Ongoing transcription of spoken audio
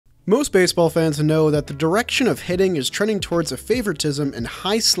Most baseball fans know that the direction of hitting is trending towards a favoritism in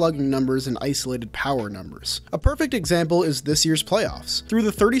high slugging numbers and isolated power numbers. A perfect example is this year's playoffs. Through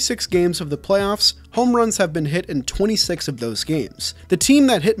the 36 games of the playoffs, home runs have been hit in 26 of those games. The team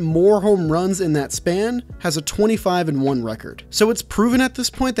that hit more home runs in that span has a 25-1 record. So it's proven at this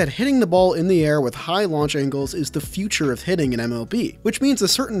point that hitting the ball in the air with high launch angles is the future of hitting in MLB, which means a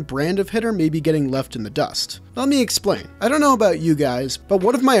certain brand of hitter may be getting left in the dust. Let me explain. I don't know about you guys, but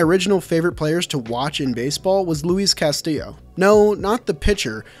one of my original favorite players to watch in baseball was Luis Castillo. No, not the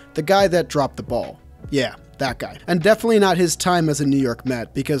pitcher, the guy that dropped the ball. Yeah, that guy. And definitely not his time as a New York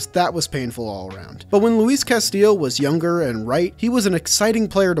Met, because that was painful all around. But when Luis Castillo was younger and right, he was an exciting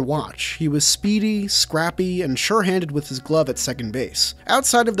player to watch. He was speedy, scrappy, and sure-handed with his glove at second base.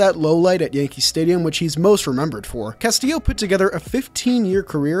 Outside of that lowlight at Yankee Stadium, which he's most remembered for, Castillo put together a 15-year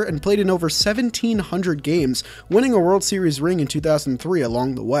career and played in over 1,700 games, winning a World Series ring in 2003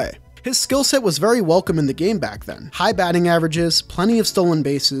 along the way. His skill set was very welcome in the game back then. High batting averages, plenty of stolen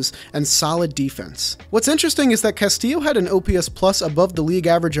bases, and solid defense. What's interesting is that Castillo had an OPS plus above the league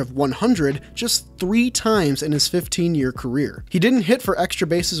average of 100 just 3 times in his 15-year career. He didn't hit for extra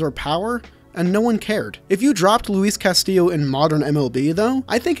bases or power, and no one cared. If you dropped Luis Castillo in modern MLB though,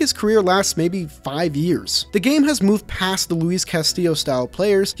 I think his career lasts maybe 5 years. The game has moved past the Luis Castillo style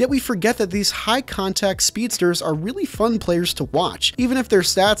players, yet we forget that these high contact speedsters are really fun players to watch, even if their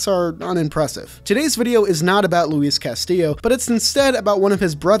stats are unimpressive. Today's video is not about Luis Castillo, but it's instead about one of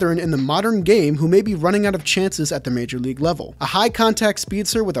his brethren in the modern game who may be running out of chances at the major league level. A high contact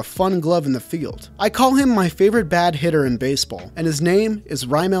speedster with a fun glove in the field. I call him my favorite bad hitter in baseball, and his name is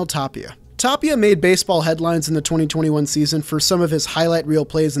Raimel Tapia. Tapia made baseball headlines in the 2021 season for some of his highlight reel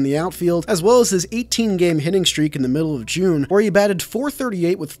plays in the outfield, as well as his 18-game hitting streak in the middle of June, where he batted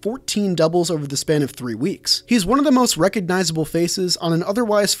 .438 with 14 doubles over the span of 3 weeks. He's one of the most recognizable faces on an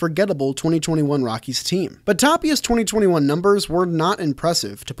otherwise forgettable 2021 Rockies team. But Tapia's 2021 numbers were not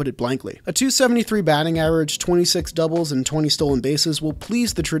impressive, to put it blankly. A .273 batting average, 26 doubles, and 20 stolen bases will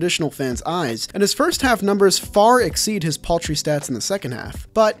please the traditional fans' eyes, and his first half numbers far exceed his paltry stats in the second half.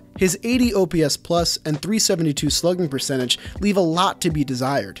 But his 80 OPS plus and .372 slugging percentage leave a lot to be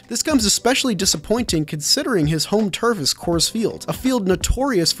desired. This comes especially disappointing considering his home turf is Coors Field, a field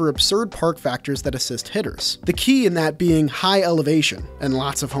notorious for absurd park factors that assist hitters. The key in that being high elevation and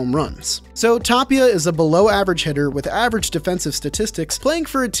lots of home runs. So Tapia is a below average hitter with average defensive statistics, playing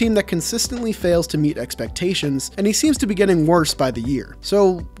for a team that consistently fails to meet expectations, and he seems to be getting worse by the year.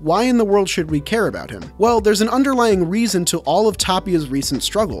 So why in the world should we care about him? Well, there's an underlying reason to all of Tapia's recent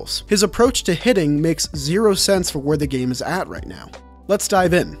struggles. His approach to hitting makes zero sense for where the game is at right now. Let's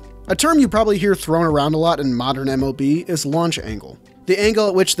dive in. A term you probably hear thrown around a lot in modern MLB is launch angle, the angle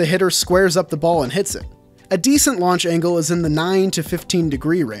at which the hitter squares up the ball and hits it. A decent launch angle is in the 9 to 15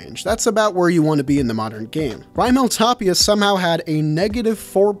 degree range. That's about where you want to be in the modern game. Raimel Tapia somehow had a negative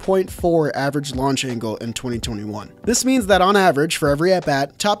 4.4 average launch angle in 2021. This means that on average, for every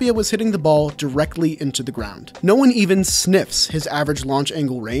at-bat, Tapia was hitting the ball directly into the ground. No one even sniffs his average launch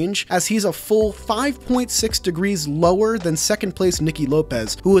angle range, as he's a full 5.6 degrees lower than second place Nicky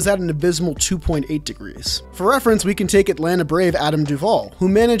Lopez, who was at an abysmal 2.8 degrees. For reference, we can take Atlanta Brave Adam Duvall, who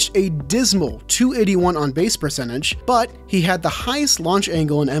managed a dismal 281 on base percentage, but he had the highest launch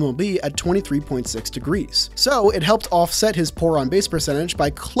angle in MLB at 23.6 degrees. So it helped offset his poor on base percentage by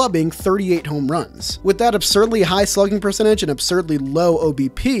clubbing 38 home runs. With that absurdly high slugging percentage and absurdly low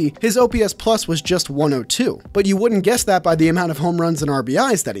OBP, his OPS plus was just 102. But you wouldn't guess that by the amount of home runs and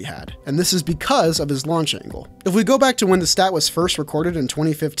RBIs that he had, and this is because of his launch angle. If we go back to when the stat was first recorded in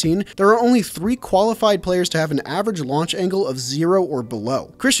 2015, there are only 3 qualified players to have an average launch angle of 0 or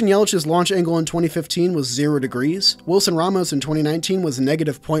below. Christian Yelich's launch angle in 2015 was 0 degrees, Wilson Ramos in 2019 was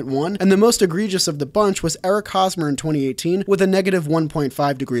negative 0.1, and the most egregious of the bunch was Eric Hosmer in 2018 with a negative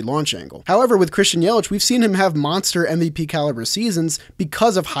 1.5 degree launch angle. However, with Christian Yelich, we've seen him have monster MVP caliber seasons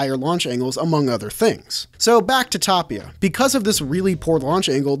because of higher launch angles, among other things. So back to Tapia. Because of this really poor launch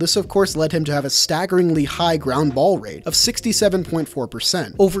angle, this of course led him to have a staggeringly high ground ball rate of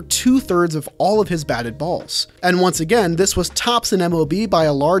 67.4%, over 2/3 of all of his batted balls. And once again, this was tops in MLB by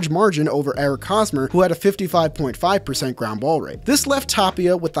a large margin over Eric Hosmer, who had a 55.5% ground ball rate. This left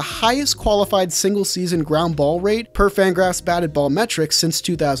Tapia with the highest qualified single-season ground ball rate per Fangraphs batted ball metrics since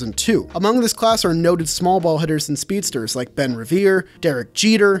 2002. Among this class are noted small ball hitters and speedsters like Ben Revere, Derek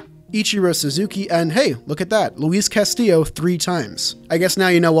Jeter, Ichiro Suzuki, and hey, look at that, Luis Castillo 3 times. I guess now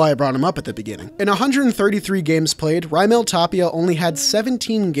you know why I brought him up at the beginning. In 133 games played, Raimel Tapia only had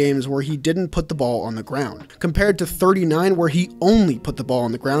 17 games where he didn't put the ball on the ground, compared to 39 where he only put the ball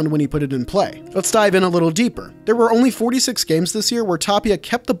on the ground when he put it in play. Let's dive in a little deeper. There were only 46 games this year where Tapia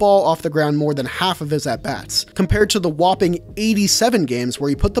kept the ball off the ground more than half of his at-bats, compared to the whopping 87 games where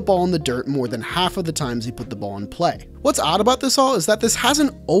he put the ball in the dirt more than half of the times he put the ball in play. What's odd about this all is that this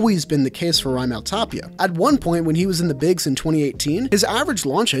hasn't always been the case for Raimel Tapia. At one point when he was in the bigs in 2018, his average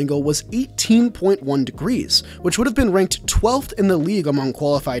launch angle was 18.1 degrees, which would have been ranked 12th in the league among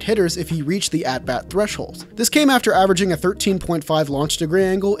qualified hitters if he reached the at-bat threshold. This came after averaging a 13.5 launch degree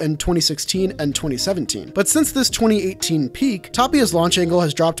angle in 2016 and 2017. But since this 2018 peak, Tapia's launch angle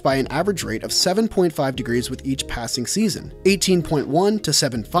has dropped by an average rate of 7.5 degrees with each passing season, 18.1 to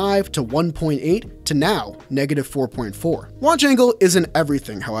 7.5 to 1.8 to now, negative 4.4. Launch angle isn't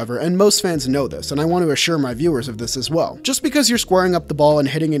everything, however, and most fans know this, and I want to assure my viewers of this as well. Just because you're squaring up the ball and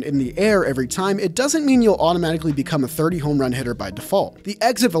hitting it in the air every time, it doesn't mean you'll automatically become a 30 home run hitter by default. The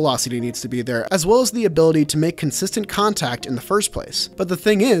exit velocity needs to be there, as well as the ability to make consistent contact in the first place. But the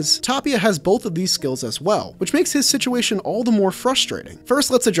thing is, Tapia has both of these skills as well, which makes his situation all the more frustrating. First,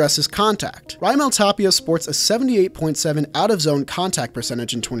 let's address his contact. Raimel Tapia sports a 78.7 out-of-zone contact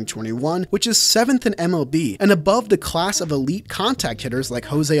percentage in 2021, which is 7th in MLB, and above the class of elite contact hitters like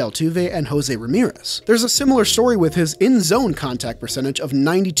Jose Altuve and Jose Ramirez. There's a similar story with his in-zone contact percentage of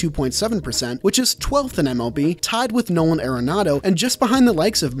 92.7%, which is 12th in MLB, tied with Nolan Arenado, and just behind the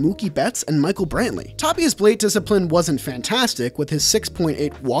likes of Mookie Betts and Michael Brantley. Tapia's plate discipline wasn't fantastic, with his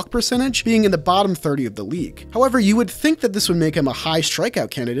 6.8 walk percentage being in the bottom 30 of the league. However, you would think that this would make him a high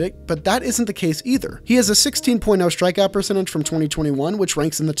strikeout candidate, but that isn't the case either. He has a 16.0 strikeout percentage from 2021, which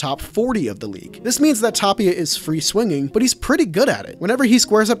ranks in the top 40 of the league. This means that Tapia is free swinging, but he's pretty good at it. Whenever he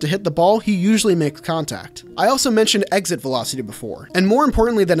squares up to hit the ball, he usually makes contact. I also mentioned exit velocity before, and more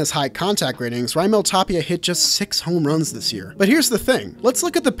importantly than his high contact ratings, Raimel Tapia hit just 6 home runs this year. But here's the thing, let's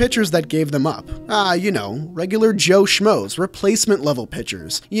look at the pitchers that gave them up. You know, regular Joe Schmoes, replacement level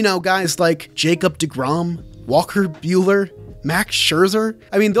pitchers. You know, guys like Jacob deGrom, Walker Buehler, Max Scherzer?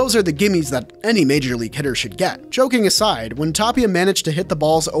 I mean, those are the gimmies that any major league hitter should get. Joking aside, when Tapia managed to hit the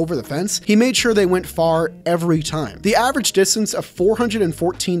balls over the fence, he made sure they went far every time. The average distance of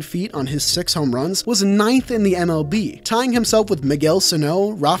 414 feet on his 6 home runs was 9th in the MLB, tying himself with Miguel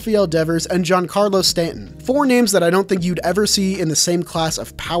Sano, Rafael Devers, and Giancarlo Stanton. 4 names that I don't think you'd ever see in the same class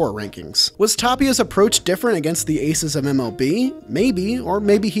of power rankings. Was Tapia's approach different against the aces of MLB? Maybe, or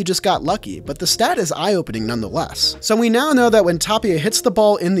maybe he just got lucky, but the stat is eye-opening nonetheless. So we now know that when Tapia hits the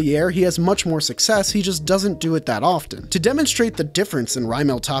ball in the air, he has much more success, he just doesn't do it that often. To demonstrate the difference in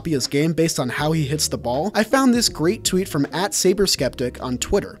Raimel Tapia's game based on how he hits the ball, I found this great tweet from @SaberSkeptic on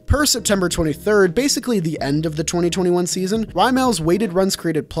Twitter. Per September 23rd, basically the end of the 2021 season, Raimel's weighted runs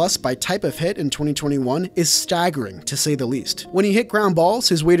created plus by type of hit in 2021 is staggering, to say the least. When he hit ground balls,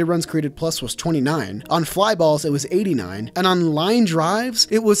 his weighted runs created plus was 29, on fly balls it was 89, and on line drives,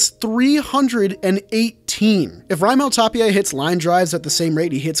 it was 318. If Raimel Tapia hits line drives at the same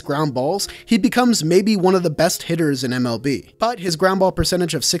rate he hits ground balls, he becomes maybe one of the best hitters in MLB. But his ground ball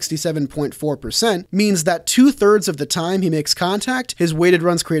percentage of 67.4% means that 2/3 of the time he makes contact, his weighted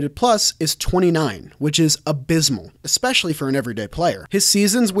runs created plus is 29, which is abysmal, especially for an everyday player. His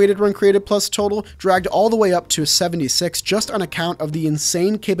season's weighted run created plus total dragged all the way up to 76 just on account of the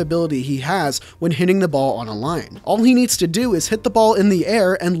insane capability he has when hitting the ball on a line. All he needs to do is hit the ball in the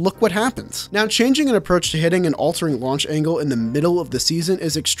air and look what happens. Now, changing an approach to hitting and altering launch angle in the middle of the season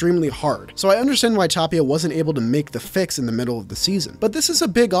is extremely hard, so I understand why Tapia wasn't able to make the fix in the middle of the season. But this is a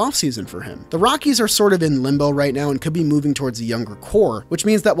big offseason for him. The Rockies are sort of in limbo right now and could be moving towards a younger core, which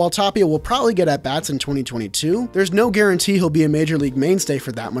means that while Tapia will probably get at-bats in 2022, there's no guarantee he'll be a major league mainstay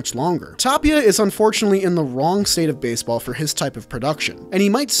for that much longer. Tapia is unfortunately in the wrong state of baseball for his type of production, and he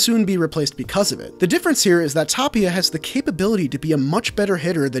might soon be replaced because of it. The difference here is that Tapia has the capability to be a much better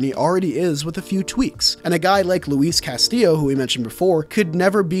hitter than he already is with a few tweaks, and a guy like Luis Castillo, who we mentioned before, could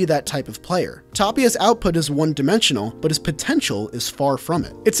never be that type of player. Tapia's output is one-dimensional, but his potential is far from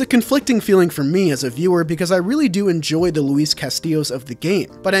it. It's a conflicting feeling for me as a viewer because I really do enjoy the Luis Castillos of the game,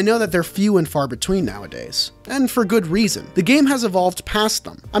 but I know that they're few and far between nowadays. And for good reason. The game has evolved past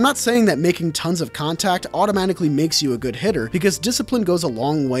them. I'm not saying that making tons of contact automatically makes you a good hitter, because discipline goes a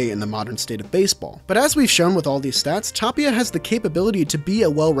long way in the modern state of baseball. But as we've shown with all these stats, Tapia has the capability to be a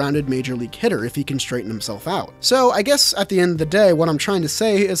well-rounded major league hitter if he can straighten himself out. So I guess at the end of the day, what I'm trying to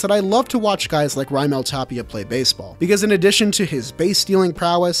say is that I love to watch guys guys like Raimel Tapia play baseball. Because in addition to his base-stealing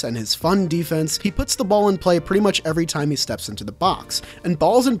prowess and his fun defense, he puts the ball in play pretty much every time he steps into the box, and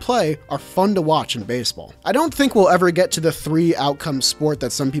balls in play are fun to watch in baseball. I don't think we'll ever get to the 3-outcome sport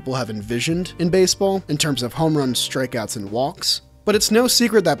that some people have envisioned in baseball, in terms of home runs, strikeouts, and walks, but it's no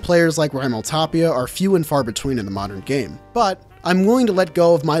secret that players like Raimel Tapia are few and far between in the modern game. But I'm willing to let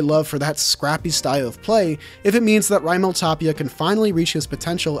go of my love for that scrappy style of play if it means that Raimel Tapia can finally reach his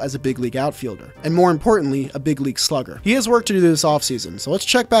potential as a big league outfielder, and more importantly, a big league slugger. He has work to do this offseason, so let's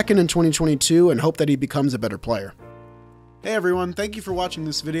check back in 2022 and hope that he becomes a better player. Hey everyone, thank you for watching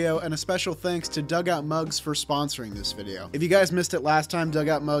this video, and a special thanks to Dugout Mugs for sponsoring this video. If you guys missed it last time,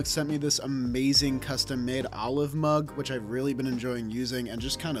 Dugout Mugs sent me this amazing custom-made olive mug, which I've really been enjoying using and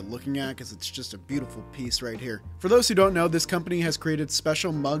just kind of looking at because it's just a beautiful piece right here. For those who don't know, this company has created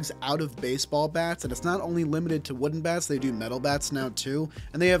special mugs out of baseball bats, and it's not only limited to wooden bats, they do metal bats now too,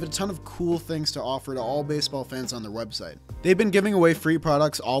 and they have a ton of cool things to offer to all baseball fans on their website. They've been giving away free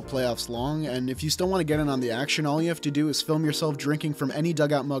products all playoffs long, and if you still want to get in on the action, all you have to do is film yourself drinking from any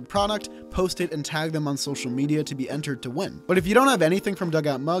Dugout Mug product, post it, and tag them on social media to be entered to win. But if you don't have anything from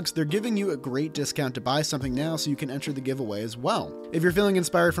Dugout Mugs, they're giving you a great discount to buy something now so you can enter the giveaway as well. If you're feeling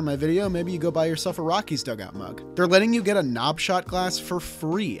inspired from my video, maybe you go buy yourself a Rockies Dugout Mug. They're letting you get a knob shot glass for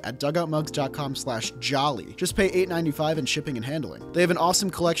free at dugoutmugs.com/jolly. Just pay $8.95 in shipping and handling. They have an awesome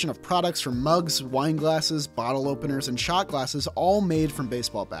collection of products from mugs, wine glasses, bottle openers, and shot glasses, all made from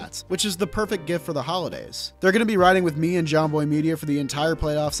baseball bats, which is the perfect gift for the holidays. They're going to be riding with me and John Boy Media for the entire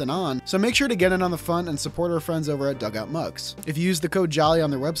playoffs and on, so make sure to get in on the fun and support our friends over at Dugout Mugs. If you use the code JOLLY on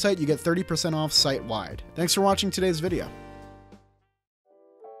their website, you get 30% off site-wide. Thanks for watching today's video.